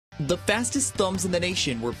The fastest thumbs in the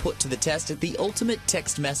nation were put to the test at the Ultimate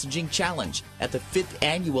Text Messaging Challenge at the 5th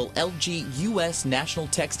Annual LG U.S. National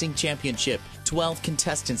Texting Championship. 12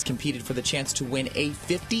 contestants competed for the chance to win a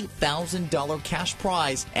 $50,000 cash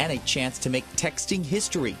prize and a chance to make texting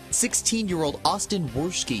history. 16-year-old Austin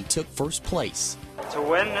Worschke took first place. To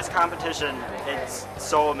win this competition, it's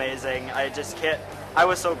so amazing. I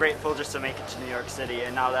was so grateful just to make it to New York City,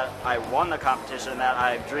 and now that I won the competition that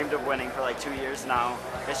I've dreamed of winning for like 2 years now,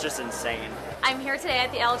 it's just insane. I'm here today at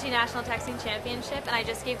the LG National Texting Championship, and I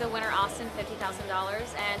just gave the winner Austin $50,000,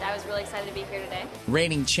 and I was really excited to be here today.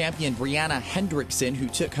 Reigning champion Brianna Hendrickson, who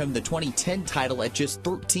took home the 2010 title at just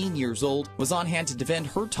 13 years old, was on hand to defend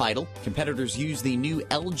her title. Competitors use the new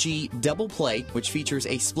LG Double Play, which features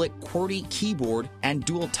a split QWERTY keyboard and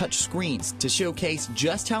dual touch screens to showcase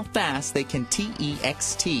just how fast they can text.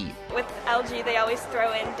 With LG, they always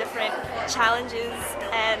throw in different challenges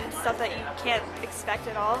and stuff that you can't expect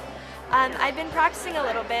at all. I've been practicing a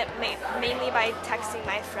little bit, mainly by texting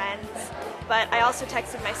my friends, but I also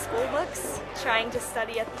texted my school books, trying to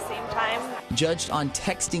study at the same time. Judged on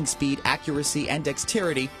texting speed, accuracy, and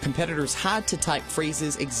dexterity, competitors had to type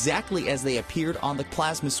phrases exactly as they appeared on the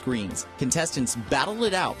plasma screens. Contestants battled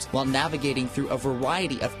it out while navigating through a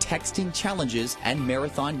variety of texting challenges and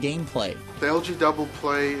marathon gameplay. The LG Double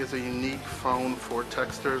Play is a unique phone for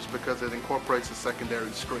texters because it incorporates a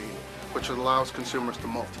secondary screen, which allows consumers to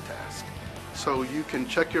multitask. So you can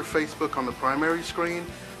check your Facebook on the primary screen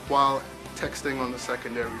while texting on the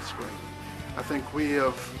secondary screen. I think we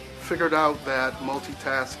have figured out that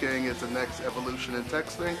multitasking is the next evolution in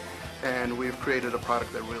texting, and we've created a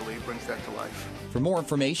product that really brings that to life. For more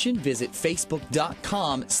information, visit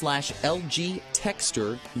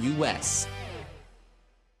facebook.com/LGTexterUS.